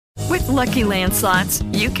Lucky Land Slots,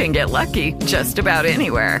 you can get lucky just about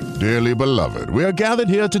anywhere. Dearly beloved, we are gathered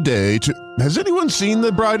here today to... Has anyone seen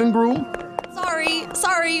the bride and groom?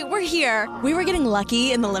 Sorry, we're here. We were getting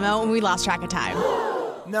lucky in the limo and we lost track of time.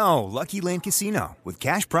 No, Lucky Land Casino, with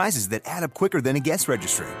cash prizes that add up quicker than a guest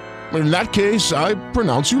registry. In that case, I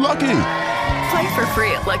pronounce you lucky. Play for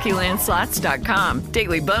free at LuckyLandSlots.com.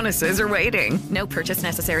 Daily bonuses are waiting. No purchase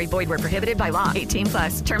necessary. Void where prohibited by law.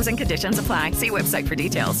 18+. Terms and conditions apply. See website for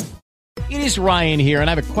details. It is Ryan here, and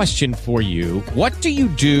I have a question for you. What do you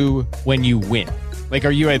do when you win? Like,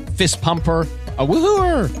 are you a fist pumper, a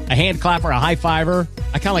woohooer, a hand clapper, a high fiver?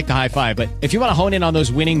 I kind of like the high five, but if you want to hone in on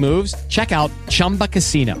those winning moves, check out Chumba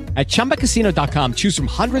Casino. At ChumbaCasino.com, choose from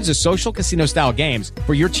hundreds of social casino-style games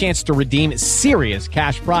for your chance to redeem serious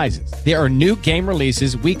cash prizes. There are new game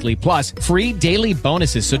releases weekly, plus free daily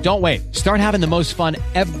bonuses, so don't wait. Start having the most fun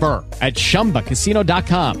ever at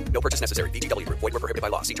ChumbaCasino.com. No purchase necessary. VGW. Void where prohibited by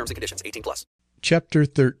law. See terms and conditions. 18+. Chapter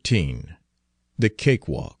 13. The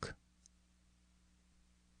Cakewalk.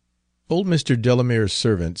 Old Mr. Delamere's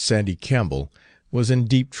servant, Sandy Campbell, was in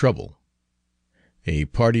deep trouble. A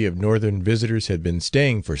party of northern visitors had been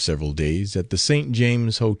staying for several days at the St.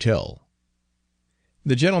 James Hotel.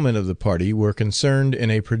 The gentlemen of the party were concerned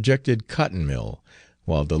in a projected cotton mill,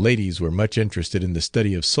 while the ladies were much interested in the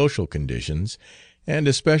study of social conditions, and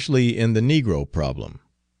especially in the Negro problem.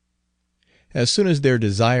 As soon as their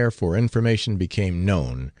desire for information became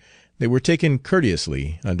known, they were taken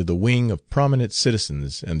courteously under the wing of prominent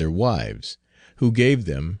citizens and their wives, who gave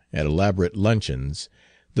them, at elaborate luncheons,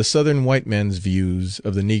 the Southern white man's views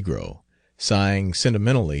of the Negro, sighing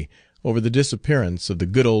sentimentally over the disappearance of the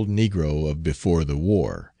good old Negro of before the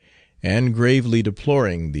war, and gravely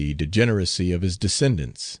deploring the degeneracy of his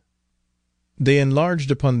descendants. They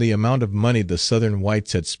enlarged upon the amount of money the Southern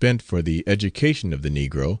whites had spent for the education of the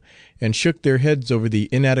Negro, and shook their heads over the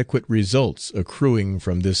inadequate results accruing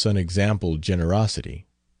from this unexampled generosity.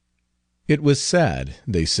 It was sad,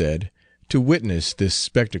 they said, to witness this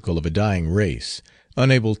spectacle of a dying race,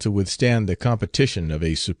 unable to withstand the competition of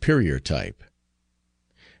a superior type.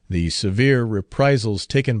 The severe reprisals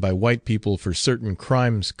taken by white people for certain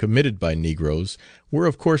crimes committed by Negroes were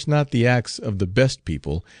of course not the acts of the best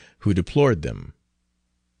people, who deplored them.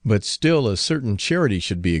 But still a certain charity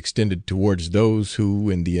should be extended towards those who,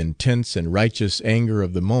 in the intense and righteous anger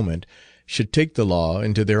of the moment, should take the law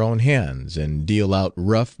into their own hands and deal out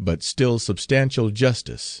rough but still substantial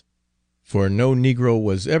justice. For no Negro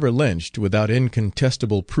was ever lynched without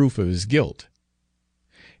incontestable proof of his guilt.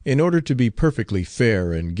 In order to be perfectly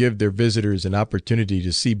fair and give their visitors an opportunity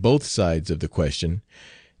to see both sides of the question,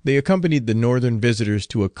 they accompanied the northern visitors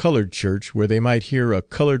to a colored church where they might hear a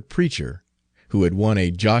colored preacher, who had won a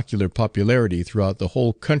jocular popularity throughout the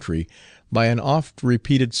whole country by an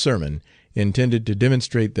oft-repeated sermon intended to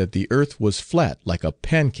demonstrate that the earth was flat like a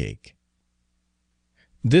pancake.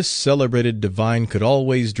 This celebrated divine could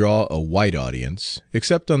always draw a white audience,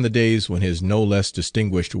 except on the days when his no less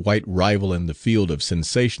distinguished white rival in the field of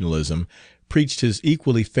sensationalism preached his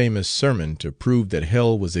equally famous sermon to prove that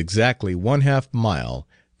hell was exactly 1/2 mile,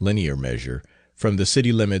 linear measure, from the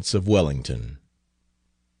city limits of Wellington.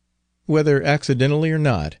 Whether accidentally or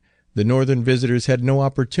not, the northern visitors had no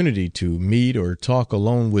opportunity to meet or talk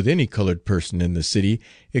alone with any colored person in the city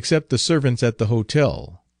except the servants at the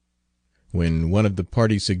hotel. When one of the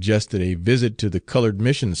party suggested a visit to the colored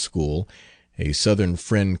mission school, a Southern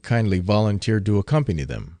friend kindly volunteered to accompany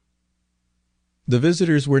them. The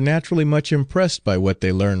visitors were naturally much impressed by what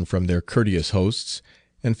they learned from their courteous hosts,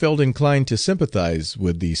 and felt inclined to sympathize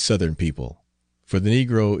with the Southern people, for the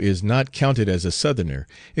Negro is not counted as a Southerner,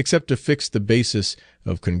 except to fix the basis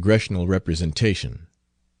of congressional representation.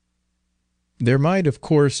 There might, of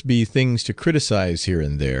course, be things to criticize here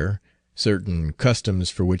and there, certain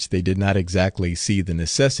customs for which they did not exactly see the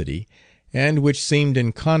necessity, and which seemed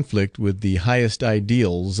in conflict with the highest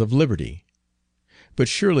ideals of liberty. But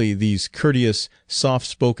surely these courteous,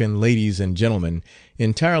 soft-spoken ladies and gentlemen,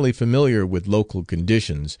 entirely familiar with local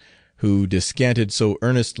conditions, who descanted so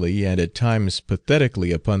earnestly and at times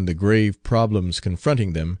pathetically upon the grave problems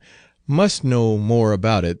confronting them, must know more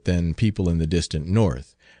about it than people in the distant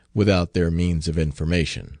North, without their means of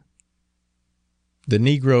information. The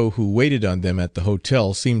Negro who waited on them at the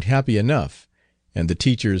hotel seemed happy enough, and the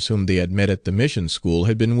teachers whom they had met at the mission school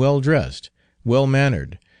had been well dressed, well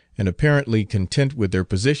mannered, and apparently content with their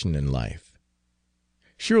position in life.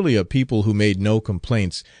 Surely a people who made no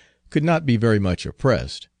complaints could not be very much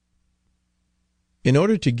oppressed. In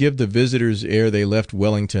order to give the visitors ere they left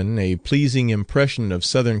Wellington a pleasing impression of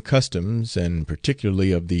Southern customs, and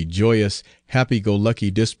particularly of the joyous,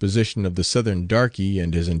 happy-go-lucky disposition of the Southern darky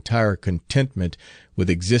and his entire contentment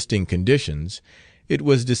with existing conditions, it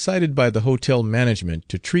was decided by the hotel management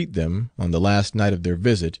to treat them, on the last night of their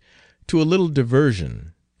visit, to a little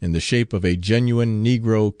diversion in the shape of a genuine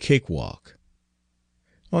negro cakewalk.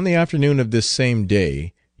 On the afternoon of this same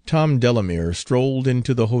day, Tom Delamere strolled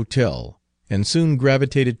into the hotel, and soon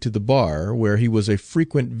gravitated to the bar, where he was a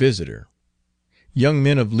frequent visitor. Young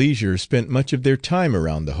men of leisure spent much of their time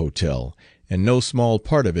around the hotel, and no small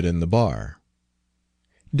part of it in the bar.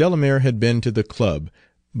 Delamere had been to the club,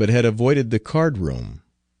 but had avoided the card room.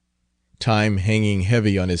 Time hanging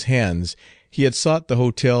heavy on his hands, he had sought the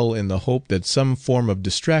hotel in the hope that some form of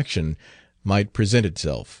distraction might present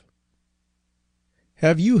itself.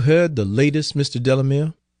 "Have you heard the latest, Mr.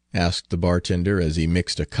 Delamere?" asked the bartender as he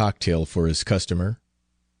mixed a cocktail for his customer.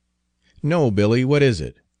 "No, Billy, what is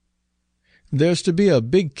it?" "There's to be a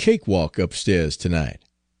big cakewalk upstairs tonight.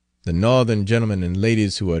 The Northern gentlemen and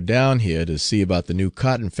ladies who are down here to see about the new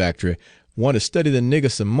cotton factory want to study the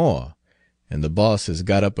nigger some more, and the boss has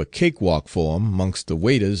got up a cakewalk for 'em 'mongst the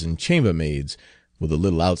waiters and chambermaids, with a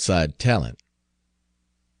little outside talent."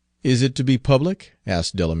 "Is it to be public?"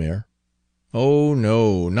 asked Delamere. "Oh,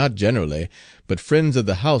 no, not generally, but friends of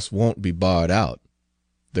the house won't be barred out.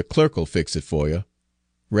 The clerk'll fix it for you.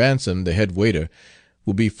 Ransom, the head waiter,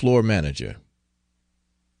 will be floor manager."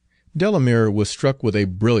 Delamere was struck with a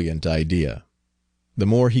brilliant idea. The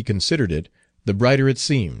more he considered it, the brighter it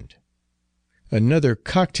seemed. Another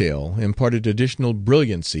cocktail imparted additional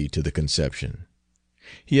brilliancy to the conception.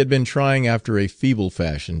 He had been trying after a feeble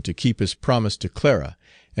fashion to keep his promise to Clara,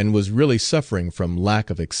 and was really suffering from lack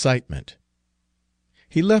of excitement.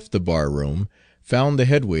 He left the bar room, found the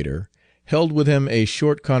head waiter, held with him a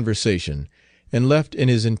short conversation, and left in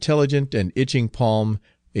his intelligent and itching palm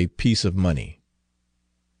a piece of money.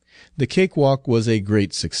 The cakewalk was a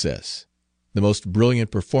great success. The most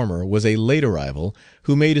brilliant performer was a late arrival,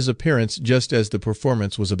 who made his appearance just as the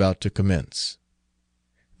performance was about to commence.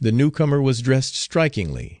 The newcomer was dressed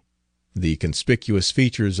strikingly, the conspicuous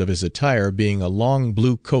features of his attire being a long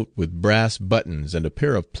blue coat with brass buttons and a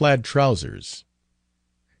pair of plaid trousers.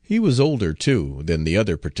 He was older, too, than the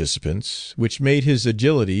other participants, which made his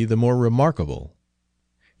agility the more remarkable.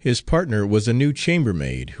 His partner was a new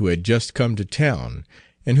chambermaid who had just come to town,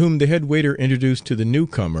 and whom the head waiter introduced to the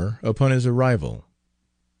newcomer upon his arrival.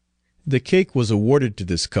 The cake was awarded to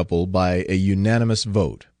this couple by a unanimous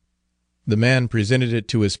vote. The man presented it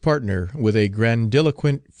to his partner with a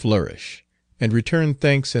grandiloquent flourish, and returned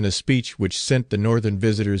thanks in a speech which sent the Northern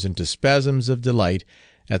visitors into spasms of delight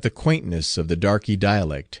at the quaintness of the darky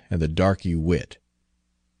dialect and the darky wit.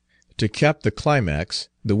 To cap the climax,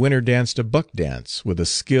 the winner danced a buck dance with a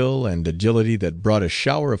skill and agility that brought a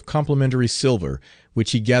shower of complimentary silver,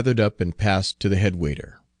 which he gathered up and passed to the head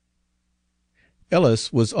waiter.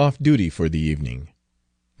 Ellis was off duty for the evening.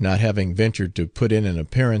 Not having ventured to put in an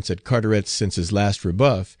appearance at Carteret's since his last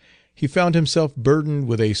rebuff, he found himself burdened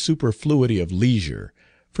with a superfluity of leisure,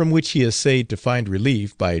 from which he essayed to find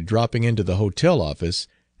relief by dropping into the hotel office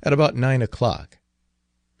at about 9 o'clock.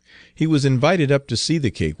 He was invited up to see the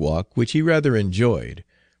cakewalk, which he rather enjoyed,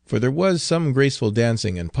 for there was some graceful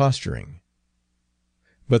dancing and posturing.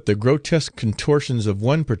 But the grotesque contortions of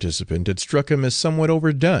one participant had struck him as somewhat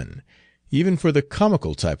overdone, even for the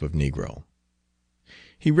comical type of negro.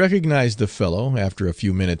 He recognized the fellow, after a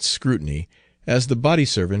few minutes' scrutiny, as the body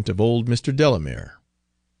servant of old Mr. Delamere.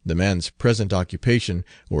 The man's present occupation,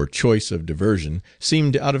 or choice of diversion,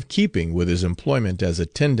 seemed out of keeping with his employment as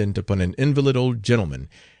attendant upon an invalid old gentleman,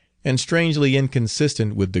 and strangely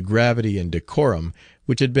inconsistent with the gravity and decorum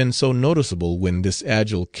which had been so noticeable when this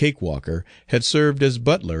agile cakewalker had served as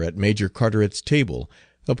butler at Major Carteret's table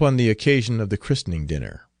upon the occasion of the christening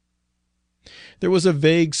dinner. There was a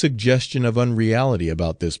vague suggestion of unreality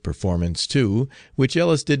about this performance, too, which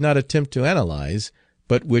Ellis did not attempt to analyze,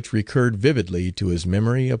 but which recurred vividly to his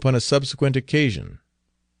memory upon a subsequent occasion.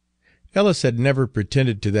 Ellis had never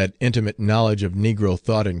pretended to that intimate knowledge of negro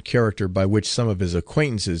thought and character by which some of his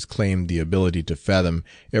acquaintances claimed the ability to fathom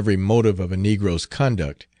every motive of a negro's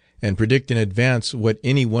conduct, and predict in advance what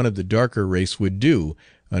any one of the darker race would do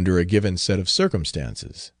under a given set of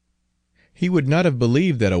circumstances. He would not have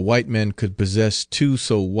believed that a white man could possess two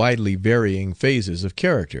so widely varying phases of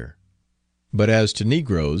character. But as to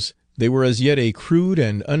negroes, they were as yet a crude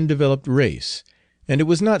and undeveloped race, and it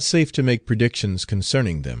was not safe to make predictions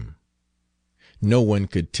concerning them. No one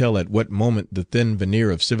could tell at what moment the thin veneer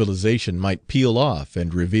of civilization might peel off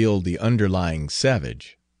and reveal the underlying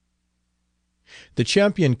savage. The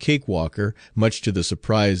champion cakewalker, much to the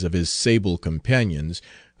surprise of his sable companions,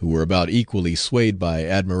 who were about equally swayed by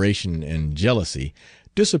admiration and jealousy,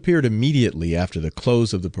 disappeared immediately after the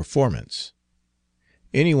close of the performance.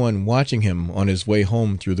 Anyone watching him on his way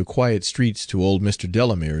home through the quiet streets to old Mr.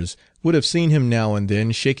 Delamere's would have seen him now and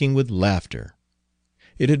then shaking with laughter.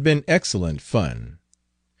 It had been excellent fun.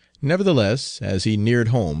 Nevertheless, as he neared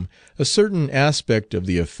home, a certain aspect of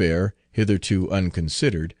the affair, hitherto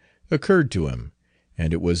unconsidered, occurred to him,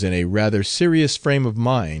 and it was in a rather serious frame of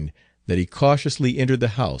mind that he cautiously entered the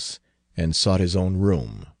house and sought his own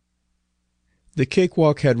room. The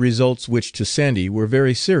cakewalk had results which to Sandy were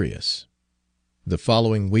very serious. The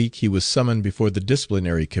following week he was summoned before the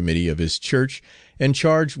disciplinary committee of his church and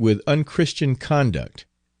charged with unchristian conduct,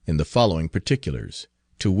 in the following particulars,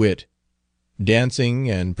 to wit, dancing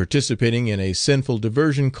and participating in a sinful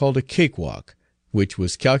diversion called a cakewalk, which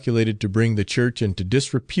was calculated to bring the church into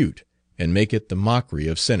disrepute and make it the mockery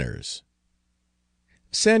of sinners.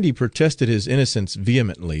 Sandy protested his innocence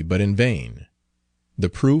vehemently, but in vain. The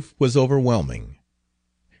proof was overwhelming.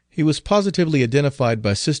 He was positively identified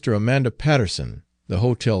by Sister Amanda Patterson, the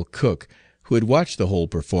hotel cook, who had watched the whole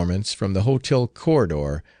performance from the hotel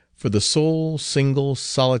corridor for the sole, single,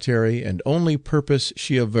 solitary, and only purpose,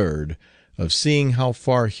 she averred, of seeing how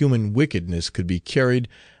far human wickedness could be carried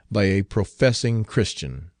by a professing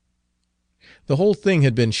Christian. The whole thing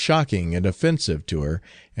had been shocking and offensive to her,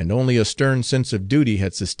 and only a stern sense of duty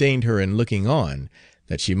had sustained her in looking on,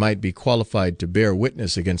 that she might be qualified to bear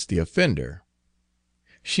witness against the offender.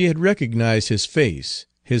 She had recognized his face,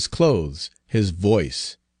 his clothes, his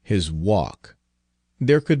voice, his walk.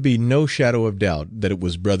 There could be no shadow of doubt that it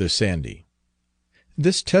was Brother Sandy.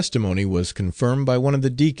 This testimony was confirmed by one of the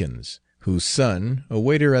deacons, whose son, a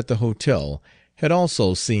waiter at the hotel, had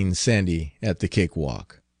also seen Sandy at the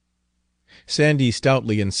cakewalk. Sandy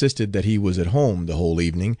stoutly insisted that he was at home the whole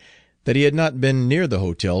evening, that he had not been near the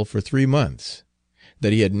hotel for 3 months,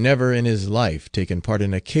 that he had never in his life taken part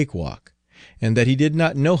in a cakewalk, and that he did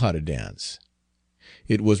not know how to dance.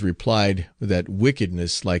 It was replied that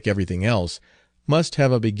wickedness, like everything else, must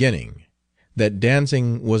have a beginning, that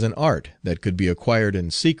dancing was an art that could be acquired in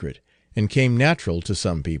secret and came natural to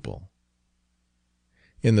some people.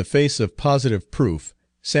 In the face of positive proof,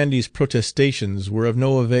 Sandy's protestations were of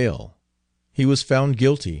no avail. He was found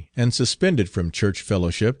guilty and suspended from church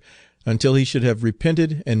fellowship until he should have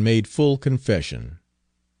repented and made full confession.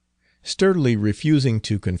 Sturdily refusing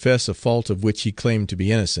to confess a fault of which he claimed to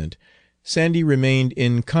be innocent, Sandy remained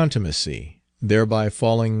in contumacy, thereby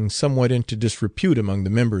falling somewhat into disrepute among the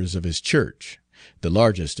members of his church, the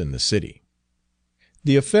largest in the city.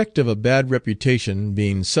 The effect of a bad reputation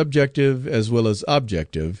being subjective as well as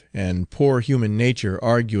objective, and poor human nature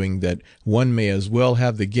arguing that one may as well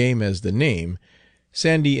have the game as the name,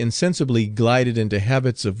 Sandy insensibly glided into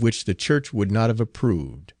habits of which the church would not have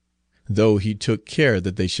approved, though he took care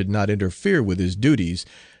that they should not interfere with his duties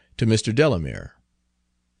to Mr. Delamere.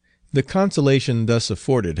 The consolation thus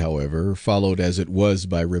afforded, however, followed as it was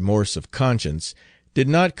by remorse of conscience, did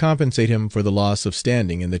not compensate him for the loss of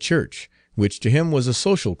standing in the church, which to him was a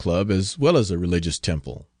social club as well as a religious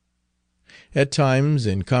temple. At times,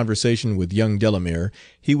 in conversation with young Delamere,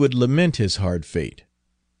 he would lament his hard fate.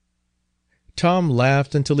 Tom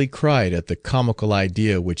laughed until he cried at the comical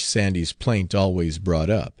idea which Sandy's plaint always brought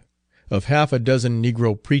up, of half a dozen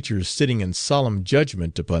negro preachers sitting in solemn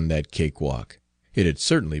judgment upon that cakewalk. It had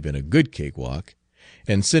certainly been a good cakewalk,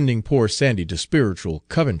 and sending poor Sandy to spiritual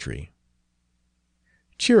Coventry.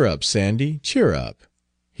 "Cheer up, Sandy, cheer up,"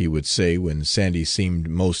 he would say when Sandy seemed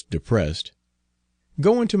most depressed.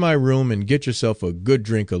 "Go into my room and get yourself a good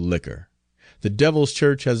drink of liquor. The Devil's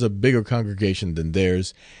Church has a bigger congregation than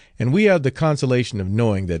theirs, and we have the consolation of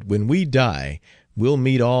knowing that when we die we'll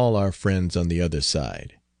meet all our friends on the other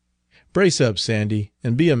side. Brace up, Sandy,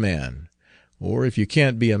 and be a man, or if you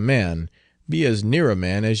can't be a man, be as near a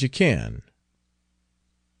man as you can."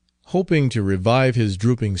 Hoping to revive his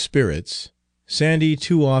drooping spirits, Sandy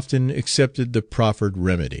too often accepted the proffered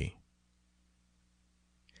remedy.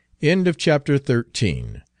 End of chapter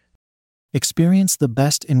 13. Experience the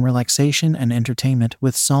best in relaxation and entertainment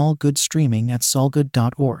with Saul Good streaming at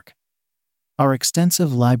saulgood.org. Our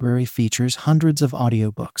extensive library features hundreds of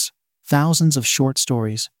audiobooks, thousands of short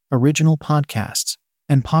stories, original podcasts,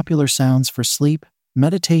 and popular sounds for sleep,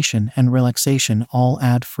 meditation, and relaxation, all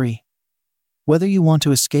ad-free. Whether you want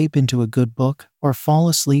to escape into a good book or fall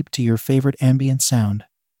asleep to your favorite ambient sound,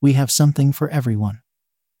 we have something for everyone.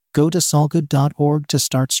 Go to saulgood.org to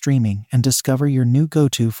start streaming and discover your new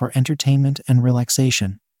go-to for entertainment and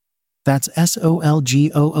relaxation. That's SOLGOOD.org.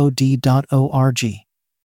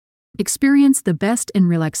 Experience the best in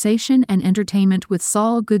relaxation and entertainment with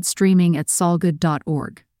Sol Good streaming at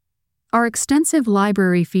solgood.org. Our extensive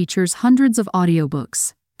library features hundreds of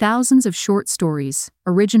audiobooks, thousands of short stories,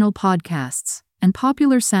 original podcasts, and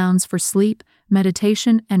popular sounds for sleep,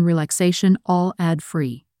 meditation, and relaxation, all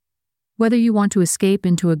ad-free. Whether you want to escape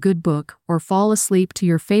into a good book or fall asleep to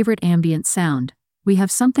your favorite ambient sound, we have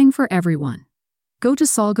something for everyone. Go to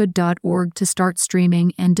solgood.org to start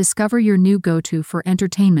streaming and discover your new go-to for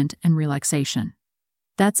entertainment and relaxation.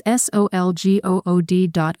 That's solgood.org.